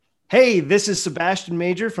Hey, this is Sebastian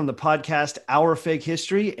Major from the podcast Our Fake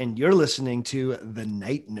History, and you're listening to The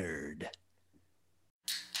Night Nerd.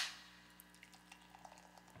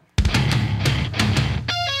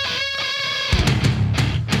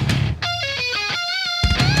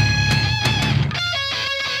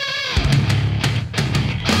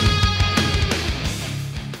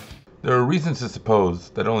 There are reasons to suppose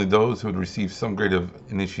that only those who had received some grade of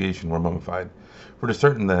initiation were mummified, for it is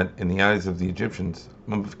certain that, in the eyes of the Egyptians,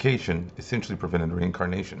 mummification essentially prevented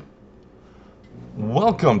reincarnation.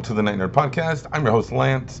 Welcome to the Night Nerd Podcast. I'm your host,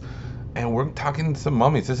 Lance, and we're talking some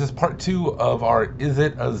mummies. This is part two of our Is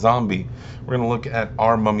It a Zombie? We're going to look at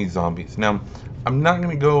our mummy zombies. Now, I'm not going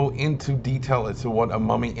to go into detail as to what a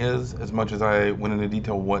mummy is as much as I went into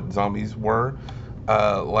detail what zombies were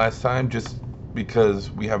last time, just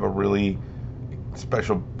because we have a really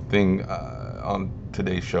special thing on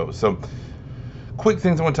today's show. So, quick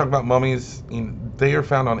things I want to talk about mummies. They are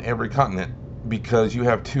found on every continent because you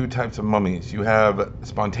have two types of mummies. You have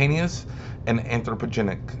spontaneous and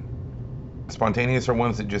anthropogenic. Spontaneous are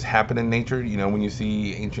ones that just happen in nature. You know, when you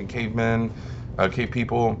see ancient cavemen, cave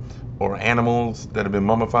people, or animals that have been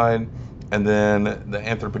mummified. And then the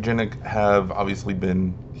anthropogenic have obviously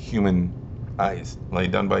been humanized,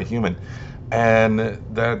 like done by a human. And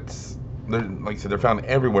like I said, they're found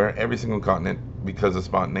everywhere, every single continent because of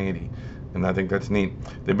spontaneity. And I think that's neat.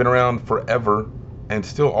 They've been around forever and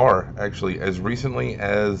still are, actually, as recently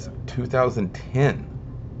as 2010.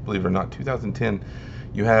 Believe it or not, 2010,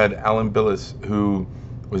 you had Alan Billis, who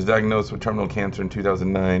was diagnosed with terminal cancer in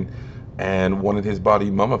 2009 and wanted his body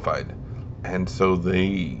mummified. And so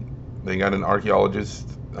they got an archaeologist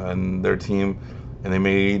and their team, and they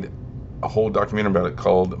made a whole documentary about it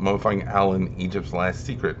called Mummifying Alan, Egypt's Last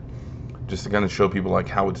Secret, just to kind of show people like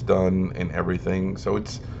how it's done and everything. So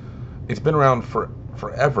it's been around for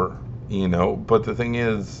forever, you know. But the thing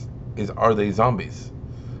is are they zombies?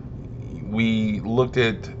 We looked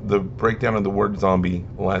at the breakdown of the word zombie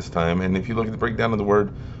last time, and if you look at the breakdown of the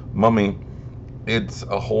word mummy, it's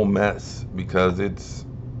a whole mess because it's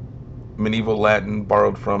medieval Latin,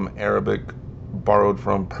 borrowed from Arabic, borrowed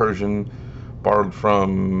from Persian, borrowed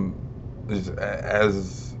from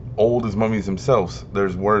as old as mummies themselves.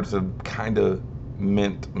 There's words that kind of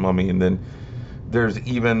meant mummy, and then there's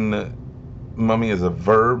even mummy as a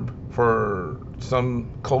verb for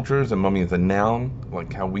some cultures, and mummy as a noun,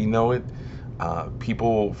 like how we know it.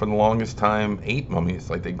 People for the longest time ate mummies,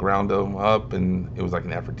 like they ground them up, and it was like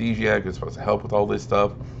an aphrodisiac. It's supposed to help with all this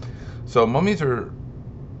stuff. So mummies are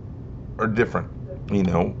different, you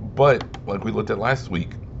know. But like we looked at last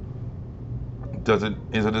week, is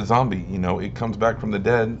it a zombie? You know, it comes back from the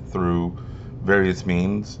dead through various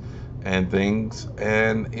means and things,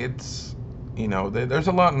 and it's, you know, there's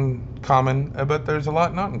a lot in common, but there's a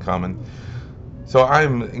lot not in common. So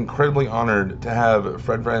I'm incredibly honored to have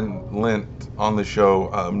Fred Van Lente on the show,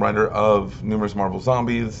 writer of numerous Marvel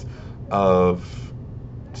Zombies, of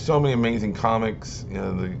so many amazing comics. You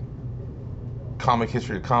know, the comic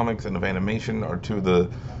history of comics and of animation are two of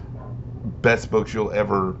the best books you'll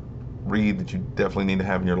ever read that you definitely need to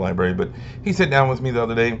have in your library. But he sat down with me the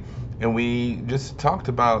other day and we just talked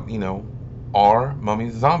about, you know, are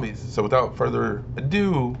mummies zombies? So without further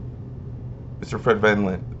ado, Mr. Fred Van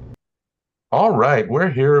Lente. All right, we're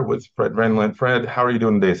here with Fred Van Lente. Fred, how are you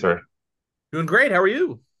doing today, sir? Doing great. How are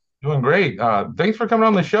you? Doing great. Thanks for coming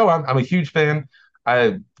on the show. I'm a huge fan.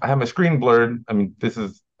 I have my screen blurred. I mean, this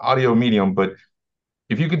is audio medium, but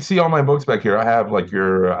if you could see all my books back here, I have like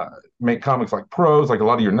your make comics like prose, like a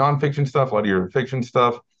lot of your nonfiction stuff, a lot of your fiction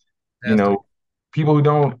stuff. You Fantastic. know, people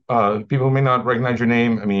who may not recognize your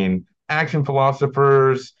name. I mean, action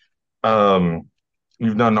philosophers. Um,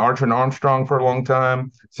 you've done Archer and Armstrong for a long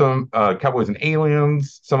time. Some Cowboys and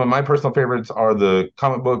Aliens. Some of my personal favorites are the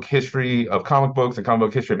comic book history of comic books and comic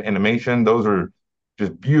book history of animation. Those are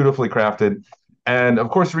just beautifully crafted. And of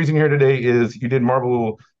course, the reason you're here today is you did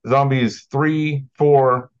Marvel Zombies 3,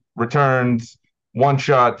 4, Returns, one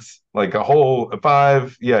shots, like a whole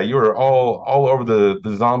five. Yeah, you were all over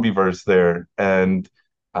the zombie verse there. And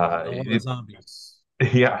I love the it, zombies.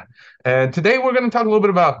 yeah. And today we're going to talk a little bit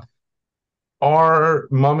about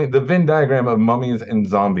the Venn diagram of mummies and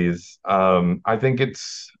zombies. I think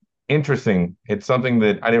it's interesting. It's something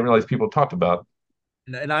that I didn't realize people talked about.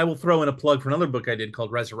 And I will throw in a plug for another book I did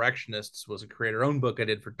called Resurrectionists. Was a creator-owned book I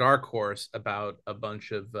did for Dark Horse about a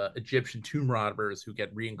bunch of Egyptian tomb robbers who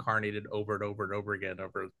get reincarnated over and over and over again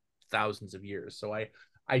over thousands of years. So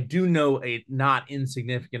I do know a not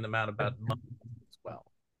insignificant amount about mummies as well.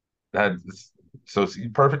 That's so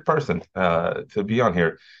perfect person to be on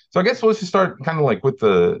here. So I guess let's just start kind of like with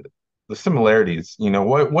the similarities. You know,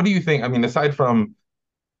 what do you think? I mean, aside from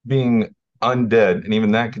being undead, and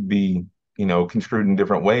even that could be, construed in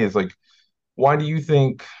different ways. Like, why do you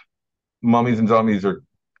think mummies and zombies are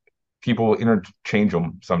people interchange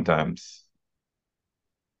them sometimes?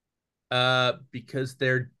 Because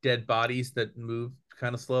they're dead bodies that move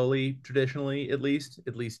kind of slowly, traditionally, at least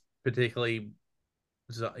particularly,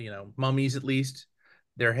 mummies. At least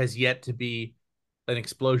there has yet to be an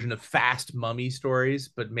explosion of fast mummy stories.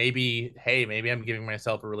 But maybe, hey, maybe I'm giving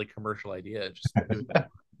myself a really commercial idea. Just doing that.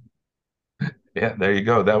 Yeah, there you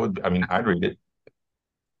go. That would, I mean, I'd read it.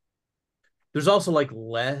 There's also like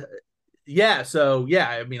yeah. So yeah,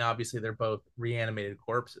 I mean, obviously they're both reanimated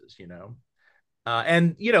corpses,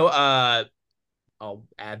 and I'll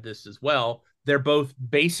add this as well. They're both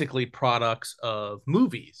basically products of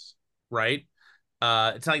movies, right?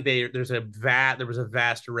 It's not like there was a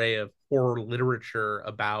vast array of horror literature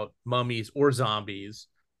about mummies or zombies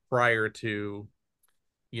prior to,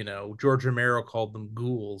 George Romero called them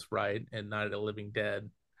ghouls, right? And Night of the Living Dead.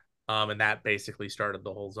 And that basically started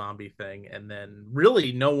the whole zombie thing. And then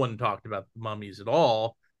really no one talked about the mummies at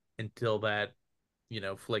all until that,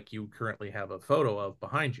 flick you currently have a photo of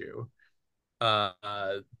behind you. uh,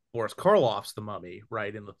 Boris Karloff's The Mummy,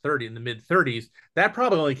 right, in the mid 30s. That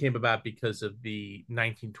probably only came about because of the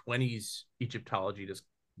 1920s Egyptology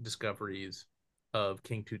discoveries of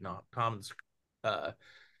King Tutankhamun's uh,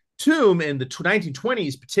 tomb. In the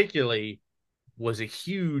 1920s, particularly, was a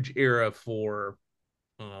huge era for,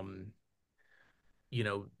 um, you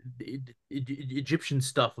know, Egyptian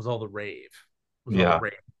stuff was all the rave. Was all the Yeah,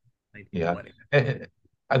 rave. yeah. 1920.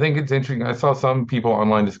 I think it's interesting. I saw some people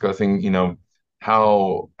online discussing,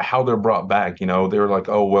 how they're brought back. They were like,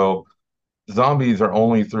 oh, well, zombies are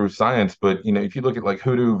only through science, but if you look at like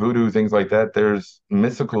hoodoo, voodoo, things like that, there's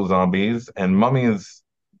mystical zombies and mummies,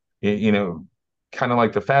 you know, kind of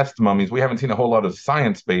like the fast mummies. We haven't seen a whole lot of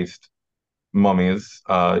science-based mummies.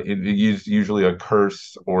 It is usually a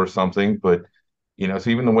curse or something, but so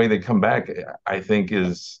even the way they come back, I think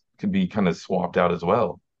is could be kind of swapped out as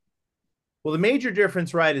well. Well, the major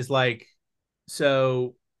difference, right, is like,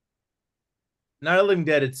 so Night of the Living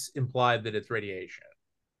Dead, it's implied that it's radiation.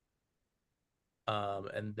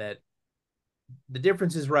 And that the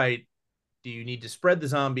difference is, right. Do you need to spread the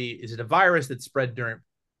zombie? Is it a virus that's spread during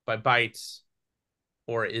by bites,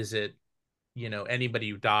 or is it, anybody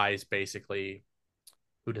who dies basically,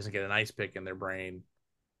 who doesn't get an ice pick in their brain,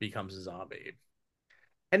 becomes a zombie?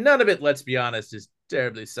 And none of it, let's be honest, is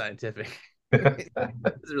terribly scientific. It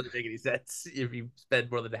doesn't really make any sense if you spend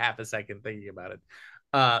more than half a second thinking about it.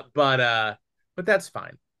 But that's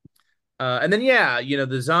fine. And then yeah,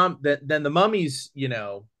 then the mummies,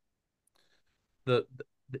 the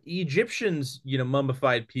Egyptians,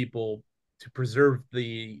 mummified people to preserve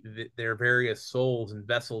their various souls and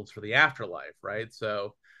vessels for the afterlife, right?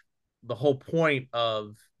 So the whole point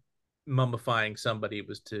of mummifying somebody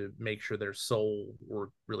was to make sure their soul, or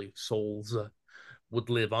really souls, would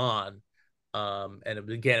live on. And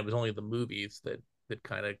again, it was only the movies that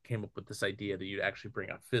kind of came up with this idea that you'd actually bring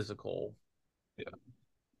a Yeah.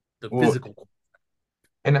 the Well, physical.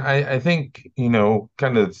 and I think,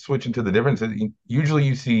 kind of switching to the differences, usually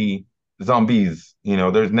you see zombies,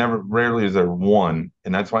 there's rarely is there one.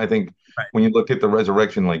 And that's why I think Right. when you look at the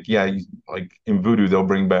resurrection, like, yeah, like in voodoo, they'll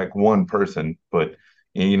bring back one person, but,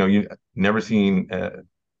 you never seen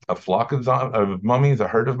a flock of mummies, a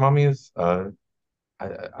herd of mummies.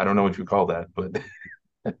 I don't know what you call that, but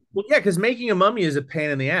Well, yeah, because making a mummy is a pain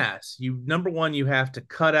in the ass. Number one, you have to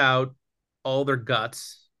cut out all their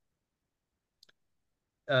guts.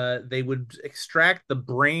 They would extract the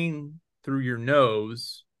brain through your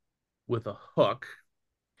nose with a hook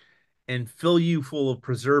and fill you full of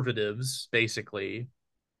preservatives, basically,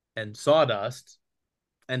 and sawdust,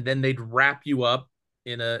 and then they'd wrap you up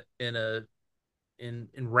in a in a in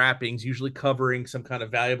wrappings, usually covering some kind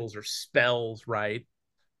of valuables or spells, right,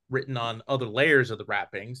 written on other layers of the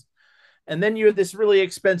wrappings. And then you had this really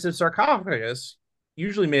expensive sarcophagus,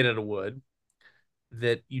 usually made out of wood,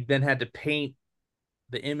 that you then had to paint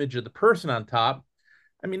the image of the person on top.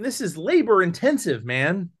 I mean, this is labor intensive,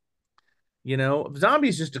 man.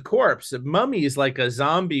 Zombie's just a corpse. A mummy is like a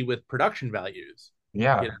zombie with production values.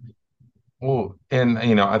 yeah. You know, Well, and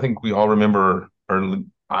I think we all remember, or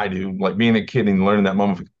I do, like being a kid and learning that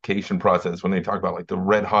mummification process when they talk about like the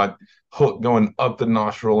red hot hook going up the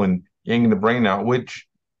nostril and yanking the brain out, which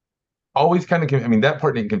always kind of, I mean, that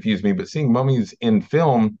part didn't confuse me, but seeing mummies in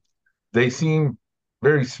film, they seem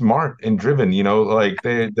very smart and driven, like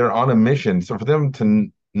they're on a mission. So for them to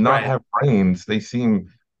not right? have brains, they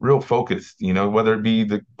seem real focused, whether it be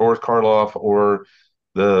the Boris Karloff or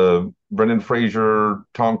the Brendan Fraser,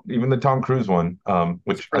 even the Tom Cruise one, It's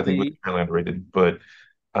which for I think was the fairly underrated. But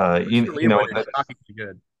Christopher Lee know, was shockingly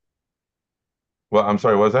good. well, I'm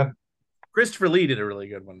sorry, what was that? Christopher Lee did a really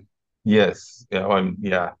good one. Yes,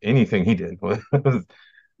 yeah, anything he did.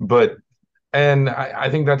 But, and I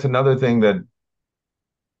think that's another thing that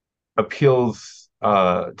appeals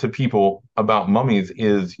to people about Mummies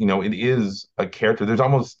is, it is a character. There's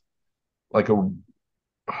almost like a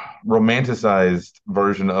romanticized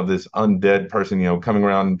version of this undead person, coming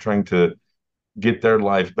around and trying to get their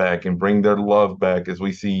life back and bring their love back, as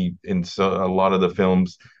we see in a lot of the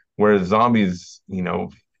films, whereas zombies,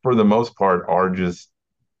 for the most part, are just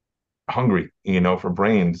hungry, for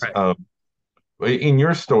brains. Right. In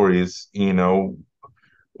your stories,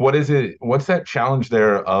 what is it? What's that challenge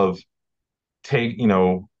there of take,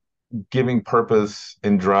 giving purpose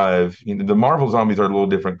and drive? The Marvel zombies are a little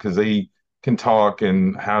different because they can talk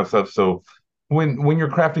and have stuff. So when you're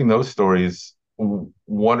crafting those stories,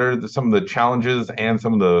 what are some of the challenges and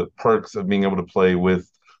some of the perks of being able to play with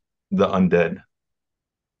the undead?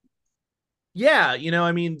 Yeah,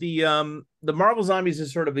 I mean the Marvel Zombies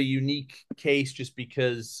is sort of a unique case just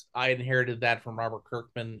because I inherited that from Robert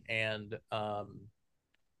Kirkman and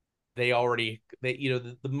the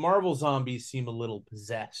Marvel zombies seem a little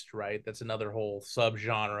possessed, right? That's another whole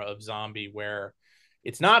subgenre of zombie where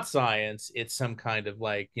it's not science, it's some kind of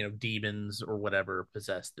like, demons or whatever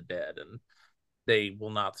possess the dead and they will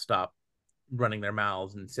not stop running their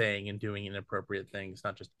mouths and saying and doing inappropriate things,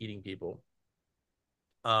 not just eating people.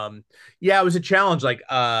 Yeah, it was a challenge. Like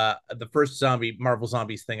the first zombie Marvel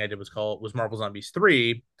Zombies thing I did was Marvel Zombies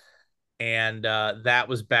 3. And that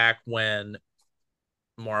was back when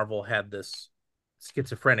Marvel had this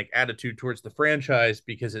schizophrenic attitude towards the franchise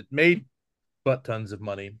because it made butt tons of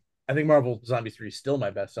money. I think Marvel Zombies 3 is still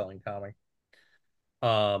my best-selling comic.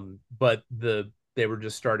 But they were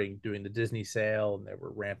just starting doing the Disney sale and they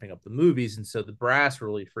were ramping up the movies, and so the brass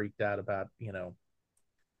really freaked out about,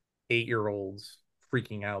 8-year-olds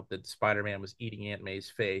freaking out that Spider-Man was eating Aunt May's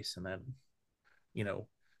face and then, you know,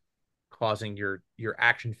 causing your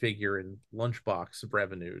action figure and lunchbox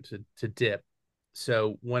revenue to dip.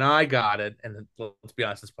 So when I got it, and let's be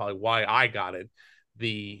honest, that's probably why I got it.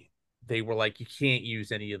 They were like, you can't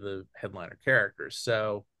use any of the headliner characters.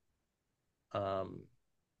 So um,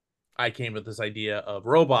 I came with this idea of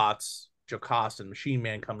robots, Jocasta and Machine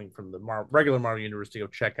Man coming from the regular Marvel universe to go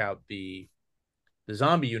check out the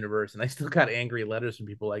zombie universe. And I still got angry letters from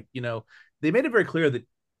people like, they made it very clear that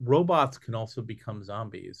robots can also become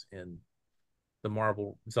zombies in the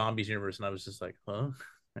Marvel zombies universe. And I was just like, huh?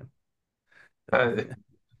 Uh,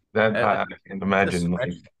 that That's I can imagine. stretch.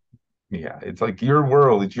 Like, yeah, it's like your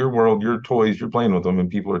world. It's your world. Your toys. You're playing with them, and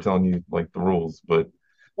people are telling you like the rules. But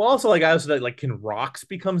Well, also, like, I was like, can rocks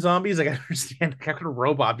become zombies? Like, I understand. Like, how could a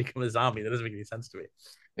robot become a zombie? That doesn't make any sense to me.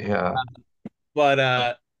 yeah, But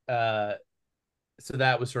uh, so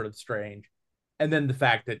that was sort of strange. And then the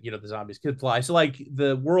fact that the zombies could fly. So like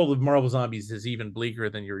the world of Marvel zombies is even bleaker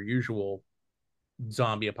than your usual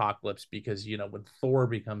zombie apocalypse because when Thor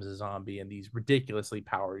becomes a zombie and these ridiculously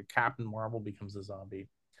powered Captain Marvel becomes a zombie,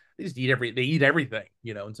 they eat everything,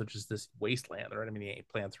 and so it's just this wasteland. There aren't many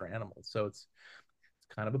plants or animals, so it's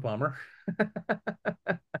kind of a bummer.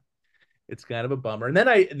 It's kind of a bummer. And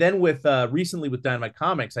then with recently with Dynamite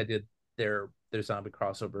Comics, I did their zombie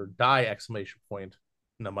crossover die exclamation point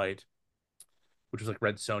Namite, which was like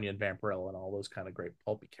Red Sonja and Vampirella and all those kind of great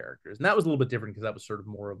pulpy characters. And that was a little bit different because that was sort of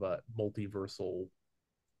more of a multiversal.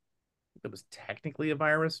 It was technically a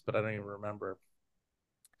virus, but I don't even remember.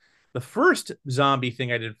 The first zombie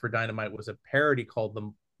thing I did for Dynamite was a parody called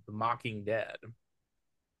the Mocking Dead,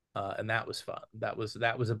 and that was fun. That was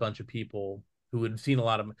a bunch of people who had seen a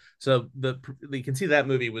lot of. So you can see that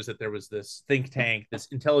movie was that there was this think tank, this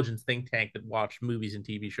intelligence think tank that watched movies and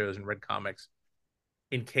TV shows and read comics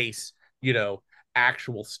in case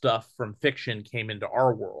actual stuff from fiction came into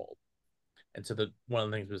our world. And so one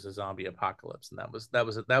of the things was a zombie apocalypse, and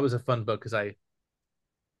that was a fun book because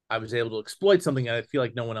I was able to exploit something that I feel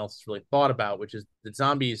like no one else has really thought about, which is that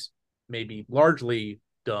zombies may be largely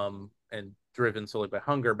dumb and driven solely by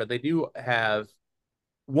hunger, but they do have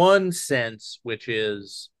one sense, which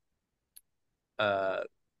is uh,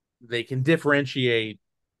 they can differentiate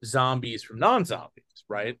zombies from non-zombies,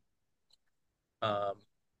 right? Um,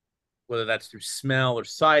 whether that's through smell or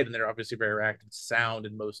sight, and they're obviously very reactive to sound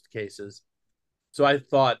in most cases. So I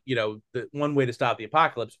thought, the one way to stop the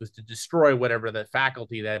apocalypse was to destroy whatever the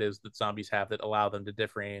faculty that is that zombies have that allow them to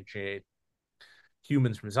differentiate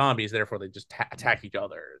humans from zombies. Therefore, they just attack each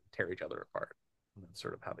other and tear each other apart. And that's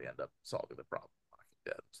sort of how they end up solving the problem.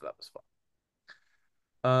 So that was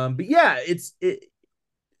fun. But yeah,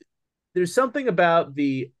 there's something about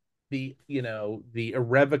the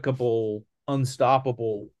irrevocable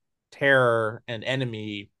unstoppable terror and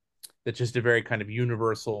enemy that's just a very kind of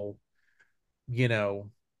universal, you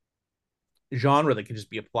know, genre that can just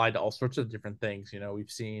be applied to all sorts of different things. We've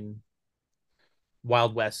seen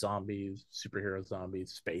Wild West zombies, superhero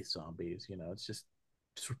zombies, space zombies. It's just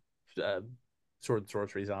uh, sword and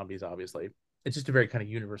sorcery zombies. Obviously, it's just a very kind of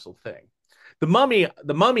universal thing. The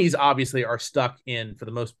mummies obviously are stuck in, for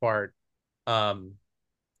the most part, um,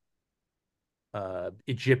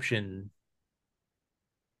 Egyptian,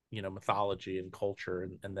 mythology and culture,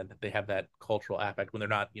 and then they have that cultural aspect when they're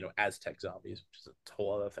not, Aztec zombies, which is a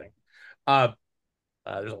whole other thing. Uh,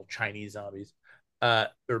 there's all Chinese zombies, or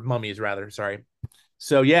mummies rather. Sorry.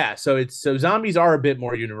 So yeah, so zombies are a bit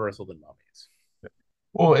more universal than mummies.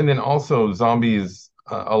 Well, and then also zombies,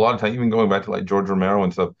 a lot of time, even going back to like George Romero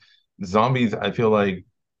and stuff, zombies, I feel like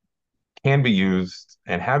can be used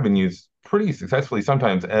and have been used pretty successfully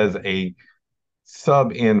sometimes as a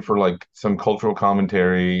sub in for like some cultural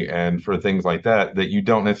commentary and for things like that that you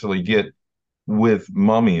don't necessarily get with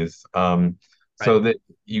mummies. Right. So that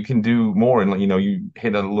you can do more, and you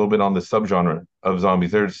hit a little bit on the subgenre of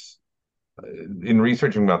zombies. There's in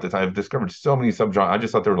researching about this, I've discovered so many subgenres. I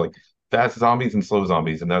just thought there were like fast zombies and slow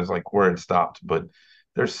zombies, and that was like where it stopped. But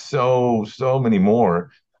there's so many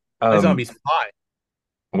more. My Um, zombies fly.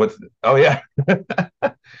 what's oh yeah,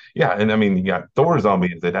 yeah, and I mean you got Thor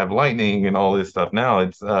zombies that have lightning and all this stuff now.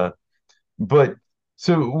 It's but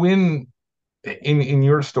so when in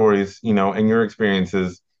your stories, and your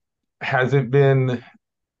experiences, has it been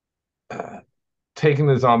uh, taking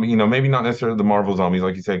the zombie, maybe not necessarily the Marvel zombies,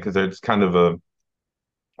 like you said, because it's kind of a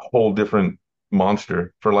whole different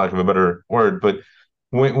monster, for lack of a better word. But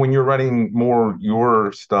when you're writing more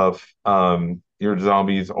your stuff, your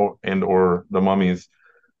zombies or the mummies,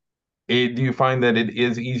 do you find that it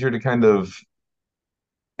is easier to kind of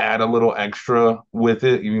add a little extra with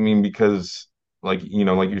it? You mean because like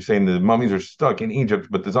like you're saying the mummies are stuck in Egypt,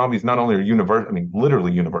 but the zombies not only are universal, I mean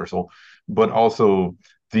literally universal, but also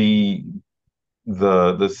the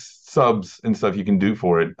the subs and stuff you can do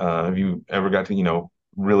for it. Have you ever got to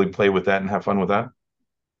really play with that and have fun with that?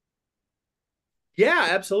 Yeah,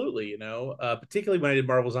 absolutely. Particularly when I did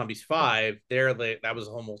Marvel Zombies 5, that was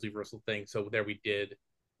a whole multiversal thing. So there we did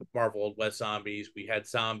Marvel Old West zombies. We had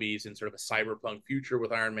zombies in sort of a cyberpunk future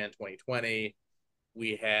with Iron Man 2020.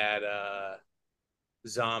 We had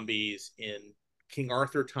zombies in King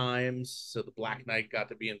Arthur times. So the Black Knight got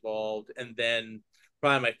to be involved. And then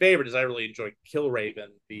probably my favorite is I really enjoyed Killraven,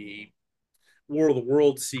 the War of the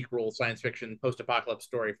Worlds sequel science fiction post-apocalypse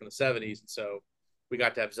story from the 70s. And so we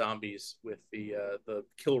got to have zombies with the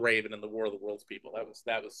Killraven and the War of the Worlds people. That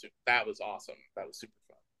was awesome. That was super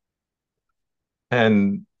fun.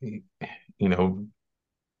 And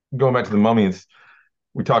going back to the mummies,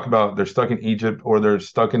 we talk about they're stuck in Egypt or they're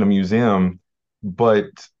stuck in a museum, but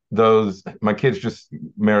those my kids just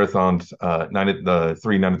marathoned night at the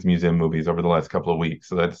three Night at the Museum movies over the last couple of weeks,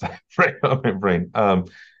 so that's right on my brain.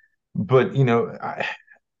 But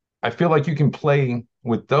I feel like you can play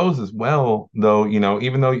with those as well, though.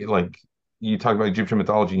 Even though like you talk about Egyptian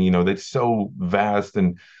mythology, that's so vast,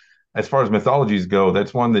 and as far as mythologies go,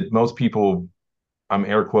 that's one that most people, I'm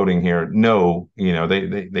air quoting here, know,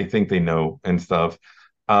 they think they know and stuff.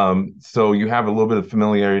 So you have a little bit of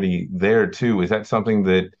familiarity there too. Is that something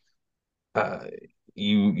that uh,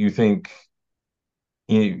 you think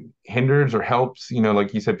hinders or helps?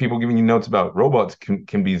 Like you said, people giving you notes about robots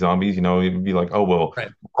can be zombies. It would be like, oh well,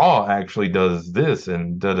 Right. Raw actually does this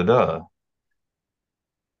and da da da.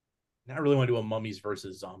 Now I really want to do a mummies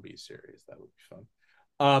versus zombies series. That would be fun.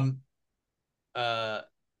 Um, uh,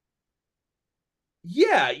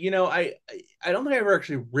 yeah, I don't think I've ever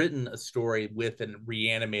actually written a story with and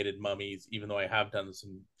reanimated mummies, even though I have done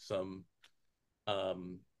some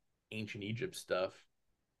um ancient Egypt stuff.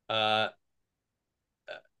 Uh,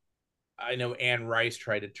 I know Anne Rice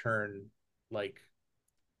tried to turn like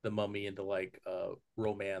the mummy into like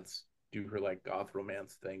romance, do her like goth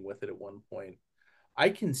romance thing with it at one point. I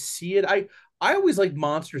can see it. I always like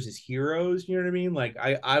monsters as heroes. You know what I mean? Like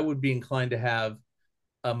I would be inclined to have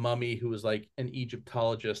a mummy who was like an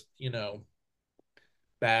Egyptologist,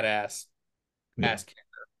 badass Yeah, ass kicker.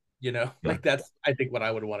 yeah. Like that's I think what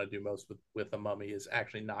I would want to do most with a mummy is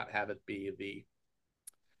actually not have it be the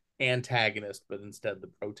antagonist, but instead the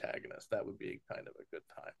protagonist. That would be kind of a good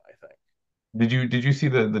time, I think. Did you see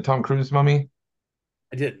the Tom Cruise mummy?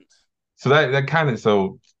 I didn't. So that kind of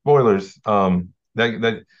so spoilers.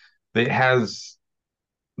 That has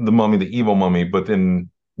the mummy, the evil mummy, but then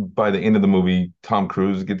by the end of the movie, Tom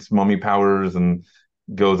Cruise gets mummy powers and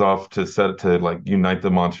goes off to set to unite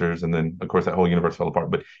the monsters, and then of course that whole universe fell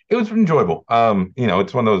apart. But it was enjoyable.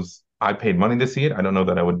 It's one of those I paid money to see it. I don't know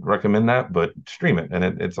that I would recommend that, but stream it,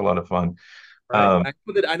 and it's a lot of fun. Right. Um,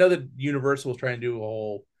 I know that Universal was trying to do a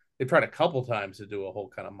whole. They tried a couple times to do a whole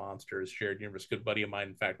kind of monsters shared universe. Good buddy of mine,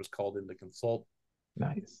 in fact, was called in to consult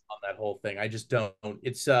nice. on that whole thing. I just don't.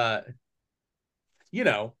 It's you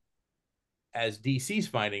know, as DC's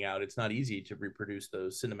finding out, it's not easy to reproduce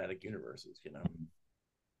those cinematic universes.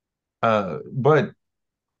 But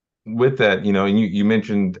with that, and you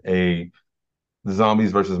mentioned a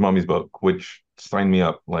zombies versus mummies book, which signed me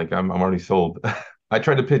up. Like I'm already sold. I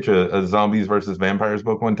tried to pitch a zombies versus vampires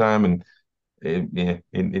book one time, and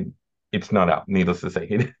it's not out. Needless to say,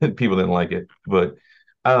 people didn't like it. But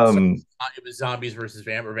So um, it was zombies versus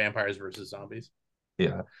vampires versus zombies.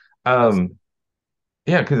 yeah, That's um,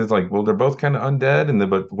 yeah, because it's like, well, they're both kind of undead, and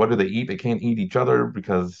but what do they eat? They can't eat each other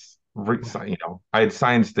because I had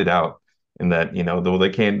scienced it out in that though the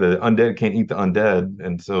undead can't eat the undead,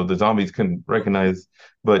 and so the zombies couldn't recognize.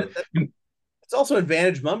 But that, it's also an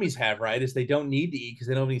advantage mummies have, right? Is they don't need to eat because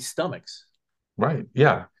they don't have any stomachs. right,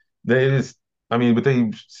 yeah, they just, I mean, but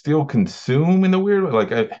they still consume in a weird way.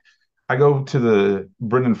 Like I go to the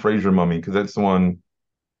Brendan Fraser mummy because that's the one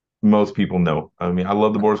most people know. I mean, I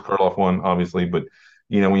love the Boris Karloff one, obviously, but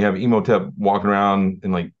when you have Emotep walking around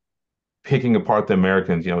and like picking apart the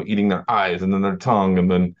Americans, eating their eyes and then their tongue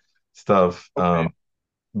and then stuff. Okay.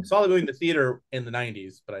 I saw the movie in the theater in the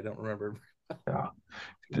 '90s, but I don't remember. Yeah.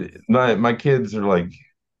 My kids are like,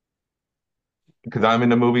 because I'm in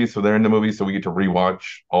the movies, so they're in the movies, so we get to rewatch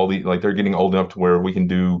all the like they're getting old enough to where we can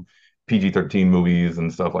do PG-13 movies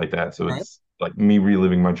and stuff like that. So Right. it's like me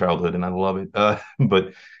reliving my childhood, and I love it.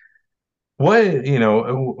 But what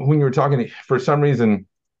when you were talking, for some reason,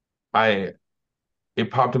 I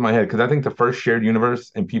it popped in my head because I think the first shared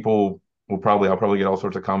universe, and I'll probably get all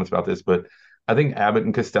sorts of comments about this, but I think Abbott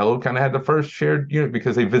and Costello kind of had the first shared unit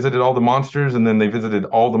because they visited all the monsters and then they visited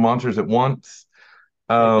all the monsters at once.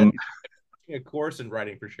 Right. That's Um, a course in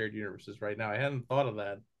writing for shared universes right now. I hadn't thought of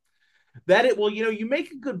that. That it well, you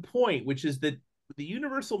make a good point, which is that the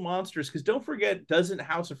Universal monsters, because don't forget, doesn't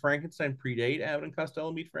House of Frankenstein predate Abbott and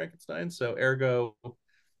Costello meet Frankenstein? So ergo,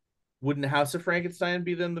 wouldn't House of Frankenstein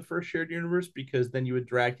be then the first shared universe? Because then you had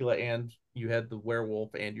Dracula and you had the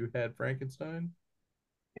werewolf and you had Frankenstein.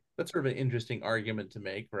 That's sort of an interesting argument to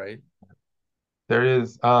make, right? there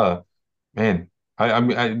is, man, I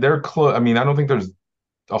mean, they're close. I mean, I don't think there's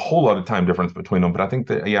a whole lot of time difference between them, but I think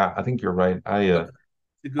that, yeah, I think you're right. To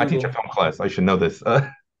I teach a Google. film class. I should know this.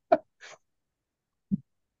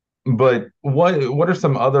 But what are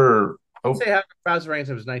some other? Oh, Say House of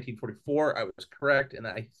Frankenstein was 1944. I was correct, and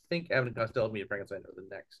I think Abbott and Costello meet Frankenstein are the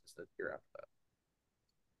next is the year after that.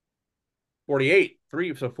 48,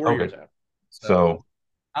 4 years okay. after. So So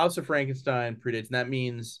House of Frankenstein predates, and that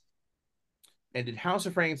means, and did House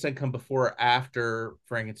of Frankenstein come before or after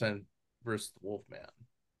Frankenstein versus the Wolfman? I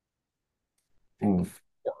think ooh,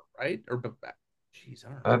 before, right? Or jeez, I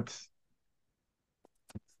don't know. that's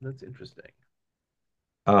That's interesting.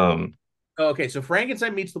 um Okay, so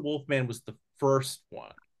Frankenstein meets the Wolfman was the first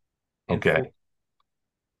one in four. okay.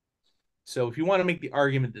 So if you want to make the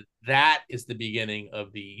argument that that is the beginning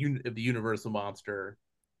of the Universal monster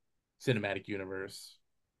cinematic universe,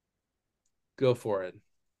 go for it.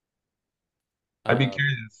 I'd be Um,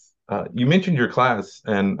 curious. You mentioned your class,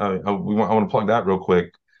 and I want to plug that real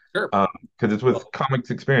quick sure. because it's Well, with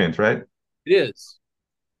Comics Experience, right? it is.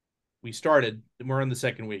 We started. We're on the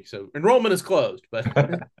second week, so enrollment is closed, but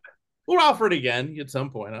we'll offer it again at some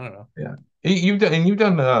point. I don't know. Yeah, you've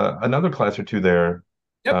done another class or two there.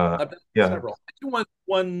 Yep, I've done Yeah. several. I do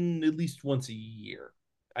one at least once a year.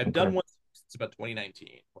 I've Okay. done one since about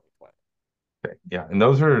 2019, 2020. Okay. Yeah, and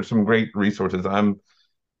those are some great resources. I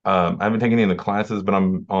haven't taken any of the classes, but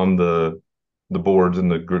I'm on the boards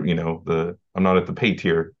and the group. I'm not at the pay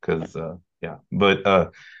tier because yeah,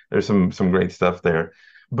 but there's some great stuff there.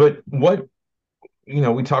 But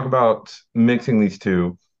we talk about mixing these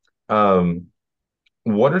two. Um,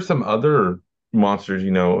 what are some other monsters?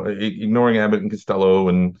 Ignoring Abbott and Costello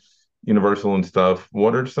and Universal and stuff.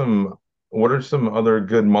 What are some other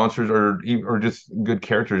good monsters or just good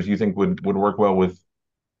characters you think would work well with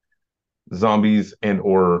zombies and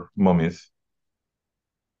or mummies?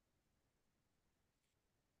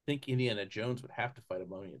 I think Indiana Jones would have to fight a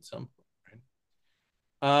mummy at some point,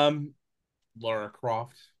 right? Lara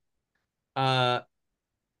Croft. Uh,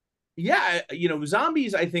 yeah,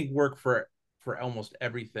 zombies I think work for almost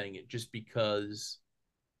everything, just because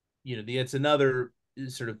it's another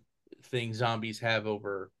sort of thing zombies have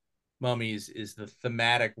over mummies is the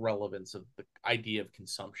thematic relevance of the idea of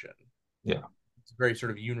consumption. Yeah. It's a very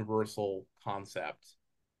sort of universal concept,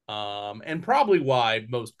 and probably why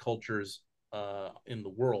most cultures in the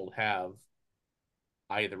world have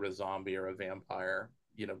either a zombie or a vampire.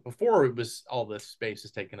 Before it was all this space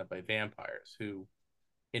is taken up by vampires, who,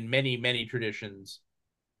 in many traditions,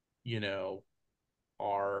 you know,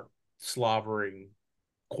 are slavering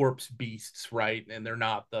corpse beasts, right? And they're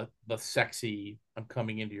not the sexy "I'm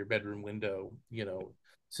coming into your bedroom window,"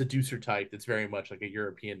 seducer type. It's very much like a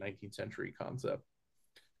European 19th century concept.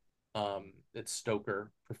 That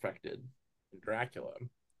Stoker perfected in Dracula.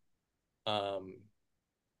 Um,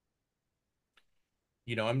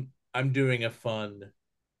 I'm doing a fun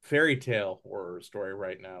fairy tale horror story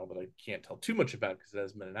right now that I can't tell too much about because it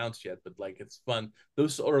hasn't been announced yet, but like it's fun.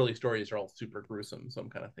 Those early stories are all super gruesome, so I'm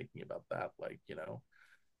kind of thinking about that, like,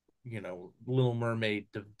 Little Mermaid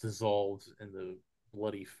dissolves in the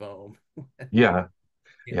bloody foam. Yeah,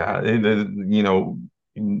 yeah.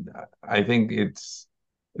 I think it's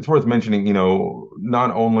worth mentioning,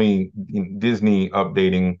 not only Disney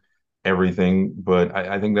updating everything, but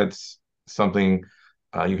I think that's something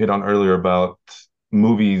you hit on earlier about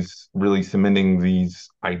movies really cementing these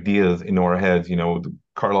ideas into our heads.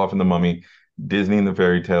 Karloff and the Mummy, Disney and the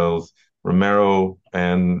fairy tales, Romero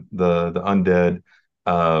and the undead,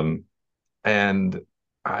 um, and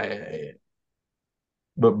I.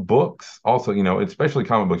 But books also, especially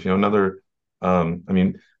comic books, another. I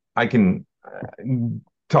mean, I can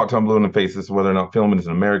talk to I'm blue in the face as to whether or not film is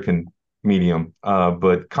an American medium.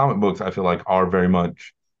 But comic books, I feel like, are very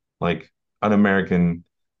much like an American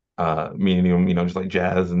medium, just like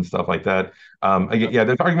jazz and stuff like that. Yeah,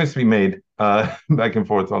 there's arguments to be made back and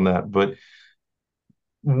forth on that. But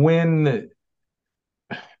when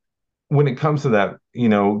when it comes to that,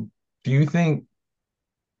 do you think,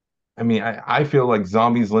 I mean, I feel like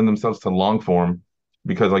zombies lend themselves to long form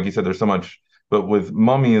because, like you said, there's so much. But with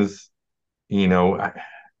mummies, you know,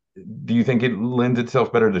 do you think it lends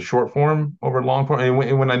itself better to short form over long form?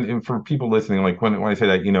 And for people listening, like when I say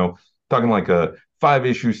that, talking like a 5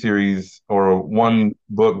 issue series or one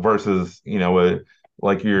book versus,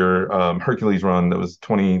 like your Hercules run that was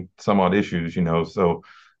 20 some odd issues, So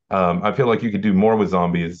I feel like you could do more with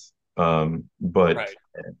zombies, but Right.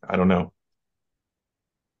 I don't know.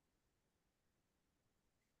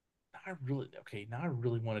 Now I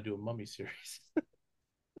really want to do a Mummy series.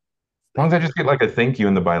 As long as I just get like a thank you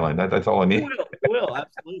in the byline, that's all I I need. will. I will.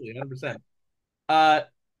 Absolutely. 100%. Uh,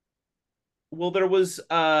 well, there was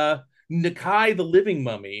Nakai the Living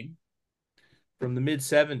Mummy from the mid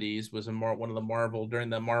 70s was one of the Marvel during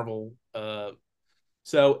the Marvel.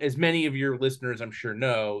 So as many of your listeners, I'm sure,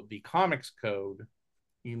 know, the Comics Code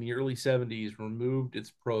in the early 70s removed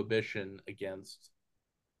its prohibition against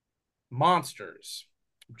monsters,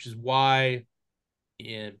 which is why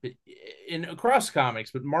in across comics,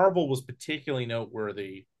 but Marvel was particularly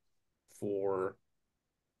noteworthy for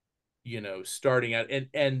starting out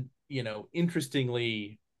and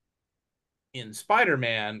interestingly in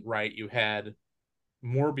Spider-Man, right, you had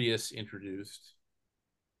Morbius introduced,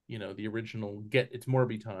 the original Get It's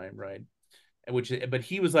Morbi Time, right? But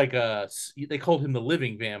he was like they called him the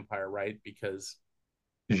living vampire, right? Because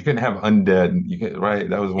You couldn't have undead. Right?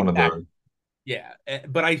 That was one of exactly, the. yeah.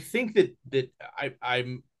 But I think that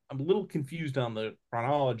I'm a little confused on the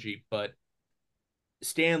chronology, but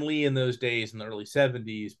Stan Lee in those days in the early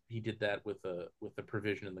 70s, he did that with a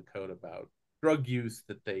provision in the code about drug use,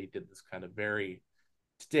 that they did this kind of very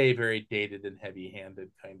dated and heavy-handed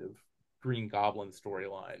kind of Green Goblin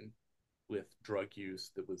storyline with drug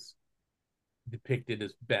use that was depicted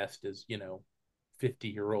as best as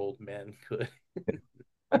 50-year-old men could.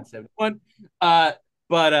 1971,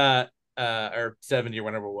 but or 70 or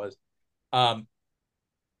whatever it was. Um,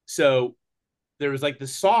 so there was like the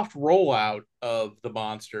soft rollout of the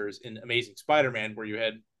monsters in Amazing Spider-Man, where you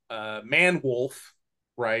had Man Wolf,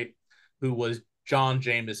 right, who was J. Jonah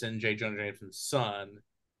Jameson's son,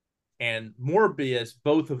 and Morbius,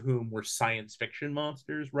 both of whom were science fiction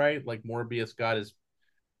monsters, right? Like Morbius got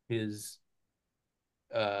his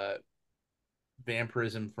uh,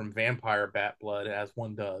 vampirism from vampire bat blood, as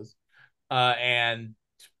one does, and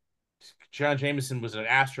John Jameson was an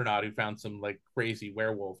astronaut who found some like crazy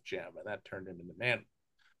werewolf gem, and that turned him into man.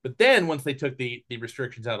 But then once they took the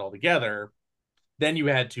restrictions out altogether, then you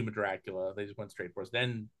had Tomb of Dracula. They just went straight for us.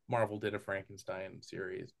 Then Marvel did a Frankenstein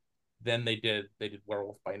series. Then they did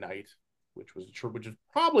Werewolf by Night, which is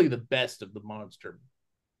probably the best of the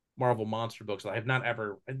Marvel monster books. I have not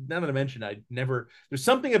ever. Now that I mentioned, I never. There's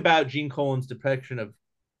something about Gene Colan's depiction of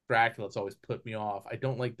Dracula that's always put me off. I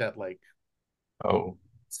don't like that like Oh,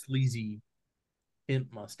 sleazy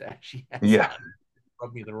pimp mustache he has yeah. on.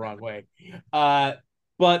 Rubbed me the wrong way.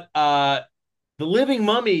 But the Living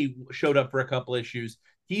Mummy showed up for a couple issues.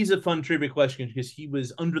 he's a fun trivia question because he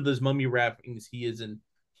was under those mummy wrappings. He's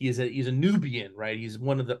a Nubian, right? He's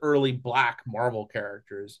one of the early Black Marvel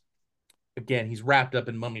characters. Again, he's wrapped up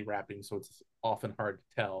in mummy wrappings, so it's often hard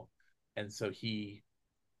to tell. And so he,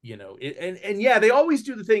 and yeah, they always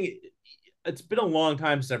do the thing. It's been a long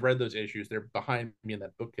time since I've read those issues. They're behind me in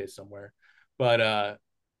that bookcase somewhere, but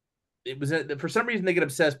it was for some reason they get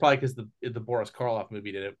obsessed, probably because the Boris Karloff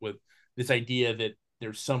movie did it, with this idea that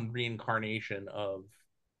there's some reincarnation of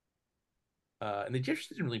and the Egyptians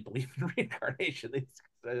didn't really believe in reincarnation.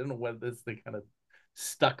 I don't know whether they kind of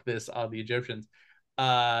stuck this on the Egyptians.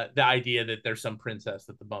 The idea that there's some princess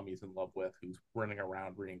that the mummy's in love with who's running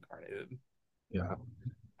around reincarnated. Yeah.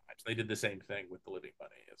 So they did the same thing with the living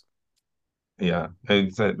bunny. Yeah,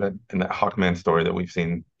 it's that in that Hawkman story that we've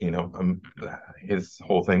seen, his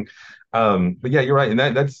whole thing. But yeah, you're right, and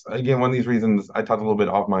that's again one of these reasons I talked a little bit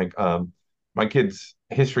off mic. My kid's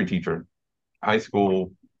history teacher, high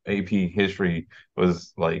school AP history,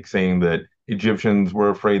 was like saying that Egyptians were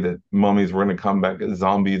afraid that mummies were going to come back as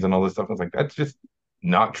zombies and all this stuff. I was like, that's just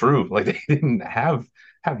not true. Like they didn't have.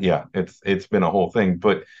 Yeah, it's been a whole thing,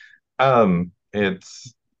 but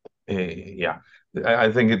it's yeah.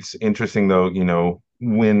 I think it's interesting though,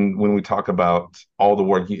 when we talk about all the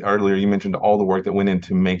work earlier, you mentioned all the work that went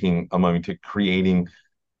into making a mummy, to creating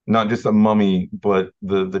not just a mummy, but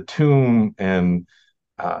the tomb, and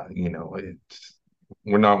it's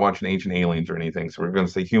we're not watching Ancient Aliens or anything, so we're going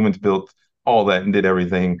to say humans built all that and did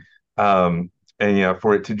everything. And yeah,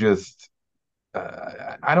 for it to just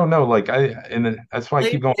I don't know, like that's why I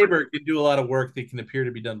keep going. Labor can do a lot of work that can appear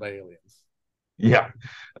to be done by aliens. Yeah.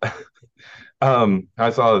 I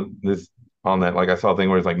saw this on that, like I saw a thing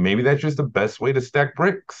where it's like maybe that's just the best way to stack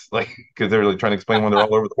bricks, like because they're like trying to explain when they're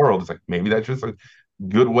all over the world. It's like maybe that's just a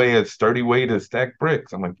good way, a sturdy way to stack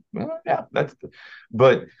bricks. I'm like, well, yeah,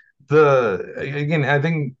 but again, I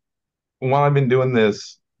think while I've been doing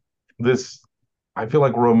this, I feel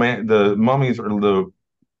like the mummies are the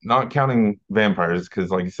not counting vampires, because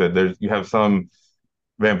like you said, you have some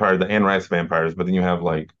vampire, the Anras vampires, but then you have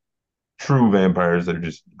like true vampires that are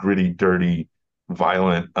just gritty, dirty,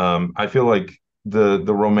 violent. I feel like the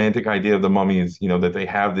romantic idea of the mummy is, that they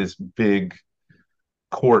have this big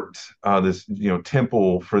court, this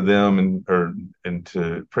temple for them, and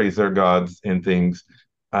to praise their gods and things.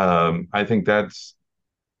 I think that's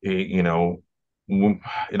it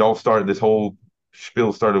all started. This whole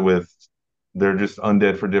spiel started with they're just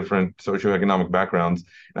undead for different socioeconomic backgrounds,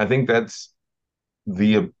 and I think that's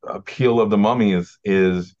the appeal of the mummy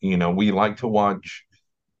is we like to watch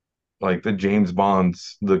like the James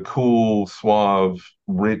Bonds, the cool, suave,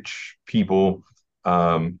 rich people,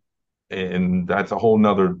 um, and that's a whole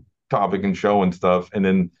nother topic and show and stuff. And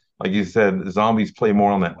then, like you said, zombies play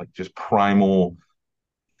more on that like just primal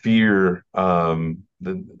fear,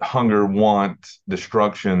 the hunger, want,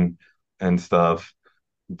 destruction, and stuff.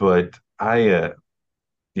 But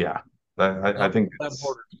yeah, I think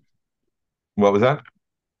what was that?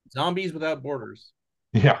 Zombies without borders.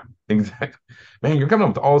 Yeah, exactly. Man, you're coming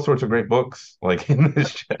up with all sorts of great books, like in this I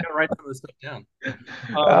chat. gotta write some of this stuff down.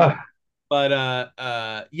 Uh, But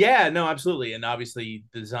yeah, no, absolutely. And obviously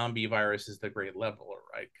the zombie virus is the great leveler,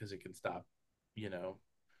 right? Because it can stop, you know,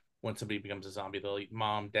 when somebody becomes a zombie, they'll eat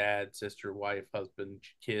mom, dad, sister, wife, husband,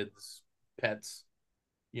 kids, pets,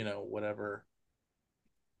 whatever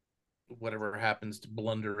happens to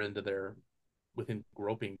blunder into their within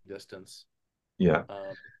groping distance. yeah,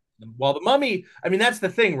 Um, while the mummy, I mean, that's the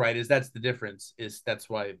thing, right? That's the difference. That's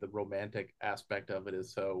why the romantic aspect of it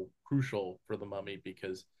is so crucial for the mummy,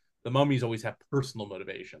 because the mummies always have personal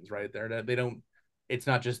motivations, right? They don't. It's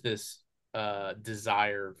not just this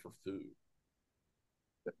desire for food.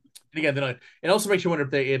 And again, then it also makes you wonder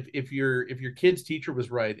if your kid's teacher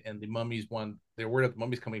was right and the mummies they're worried that the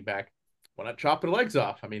mummy's coming back. Why not chop their legs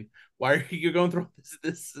off? I mean, why are you going through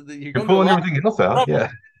you're you're going through a pulling lot everything else out. Yeah,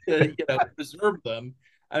 to preserve them.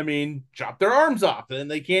 I mean, chop their arms off, and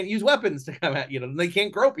they can't use weapons to come at they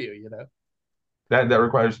can't grope you. that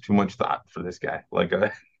requires too much thought for this guy. Like,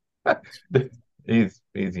 he's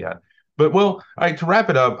yeah. But well, all right. To wrap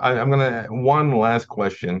it up, I'm gonna one last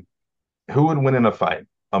question: who would win in a fight,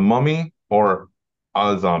 a mummy or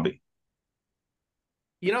a zombie?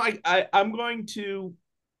 I'm going to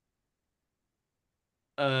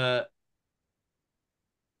uh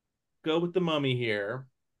go with the mummy here,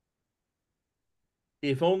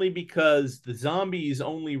 if only because the zombies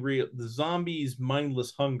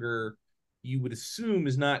mindless hunger, you would assume,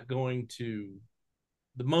 is not going to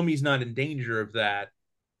the mummy's not in danger of that,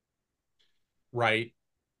 right?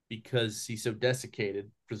 Because he's so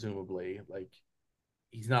desiccated, presumably, like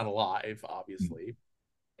he's not alive, obviously.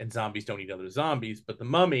 and zombies don't eat other zombies. But the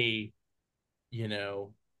mummy,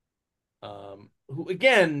 who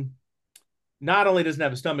again not only doesn't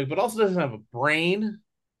have a stomach but also doesn't have a brain.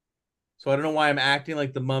 So I don't know why I'm acting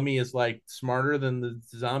like the mummy is like smarter than the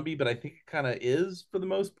zombie, but I think it kind of is for the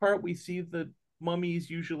most part. We see the mummies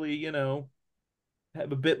usually,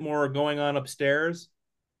 have a bit more going on upstairs.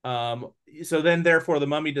 So then, therefore, the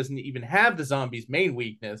mummy doesn't even have the zombie's main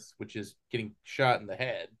weakness, which is getting shot in the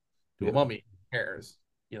head. To a Yeah. mummy, cares.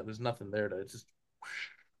 There's nothing there to just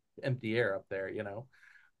empty air up there.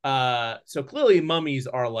 So clearly, mummies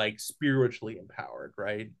are like spiritually empowered,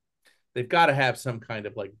 right? They've got to have some kind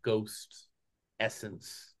of like ghost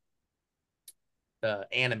essence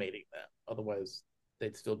animating them. Otherwise,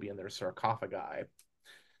 they'd still be in their sarcophagi.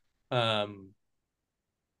 Um,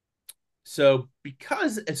 so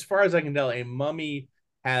because, as far as I can tell, a mummy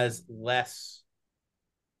has a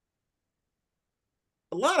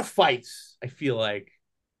lot of fights, I feel like,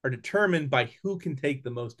 are determined by who can take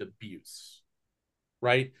the most abuse,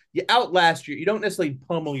 right? You outlast you don't necessarily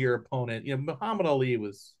pummel your opponent. Muhammad Ali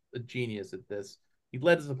was a genius at this. He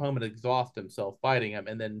let his opponent exhaust himself fighting him,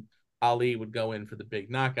 and then Ali would go in for the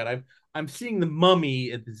big knockout. I'm seeing the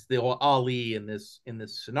mummy, the Ali in this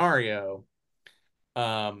scenario,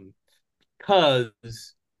 because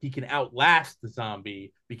he can outlast the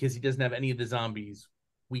zombie because he doesn't have any of the zombie's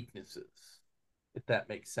weaknesses, if that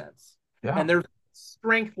makes sense. Yeah. And their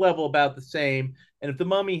strength level about the same. And if the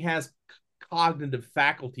mummy has cognitive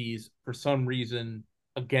faculties for some reason,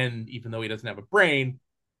 again, even though he doesn't have a brain,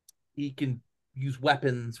 he can use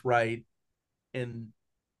weapons, right, and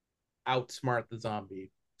outsmart the zombie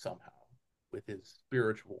somehow with his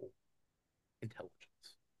spiritual intelligence.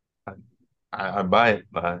 I buy it.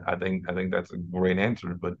 I think that's a great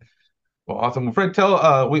answer. But well, awesome. Well, Fred,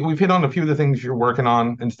 we've hit on a few of the things you're working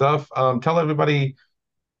on and stuff. Tell everybody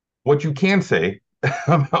what you can say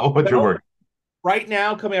about what you're Well, working. right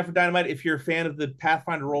now, coming out for Dynamite, if you're a fan of the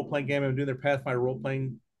Pathfinder role playing game, I'm doing their Pathfinder role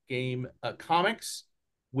playing game comics,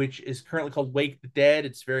 which is currently called Wake the Dead.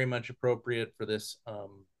 It's very much appropriate for this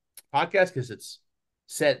podcast because it's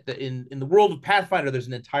set in the world of Pathfinder. There's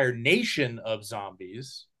an entire nation of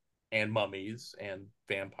zombies and mummies and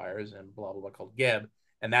vampires and blah blah blah called Geb,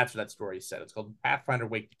 and that's what that story is set. It's called Pathfinder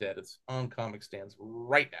Wake the Dead. It's on comic stands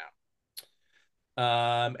right now.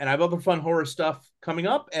 And I have other fun horror stuff coming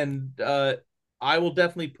up, and I will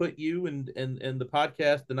definitely put you and the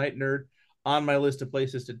podcast, The Night Nerd, on my list of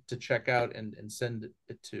places to check out and send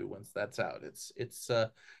it to once that's out. It's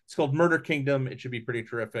called Murder Kingdom. It should be pretty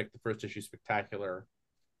terrific. The first issue is spectacular,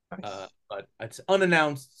 Nice. but it's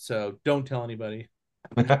unannounced, so don't tell anybody.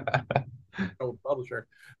 Publisher,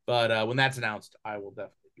 but when that's announced, I will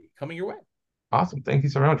definitely be coming your way. Awesome. Thank you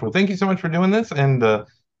so much. Well, thank you so much for doing this, and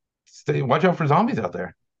watch out for zombies out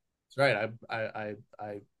there. That's right. I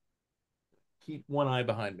keep one eye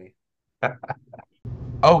behind me.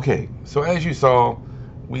 Okay, so as you saw,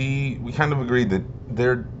 we kind of agreed that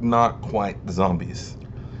they're not quite the zombies.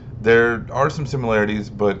 There are some similarities,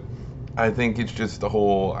 but I think it's just the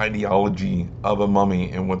whole ideology of a mummy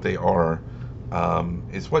and what they are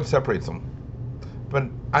is what separates them. But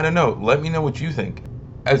I don't know. Let me know what you think.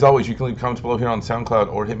 As always, you can leave comments below here on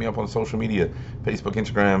SoundCloud or hit me up on social media, Facebook,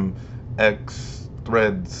 Instagram, X,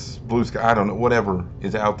 Threads, Blue Sky, I don't know, whatever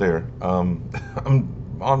is out there. I'm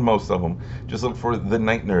on most of them. Just look for The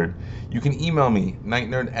Night Nerd. You can email me,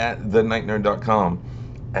 nightnerd@thenightnerd.com.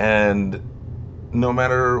 And no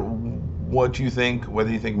matter what you think,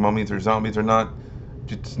 whether you think mummies are zombies or not,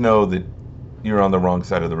 just know that you're on the wrong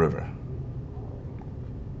side of the river.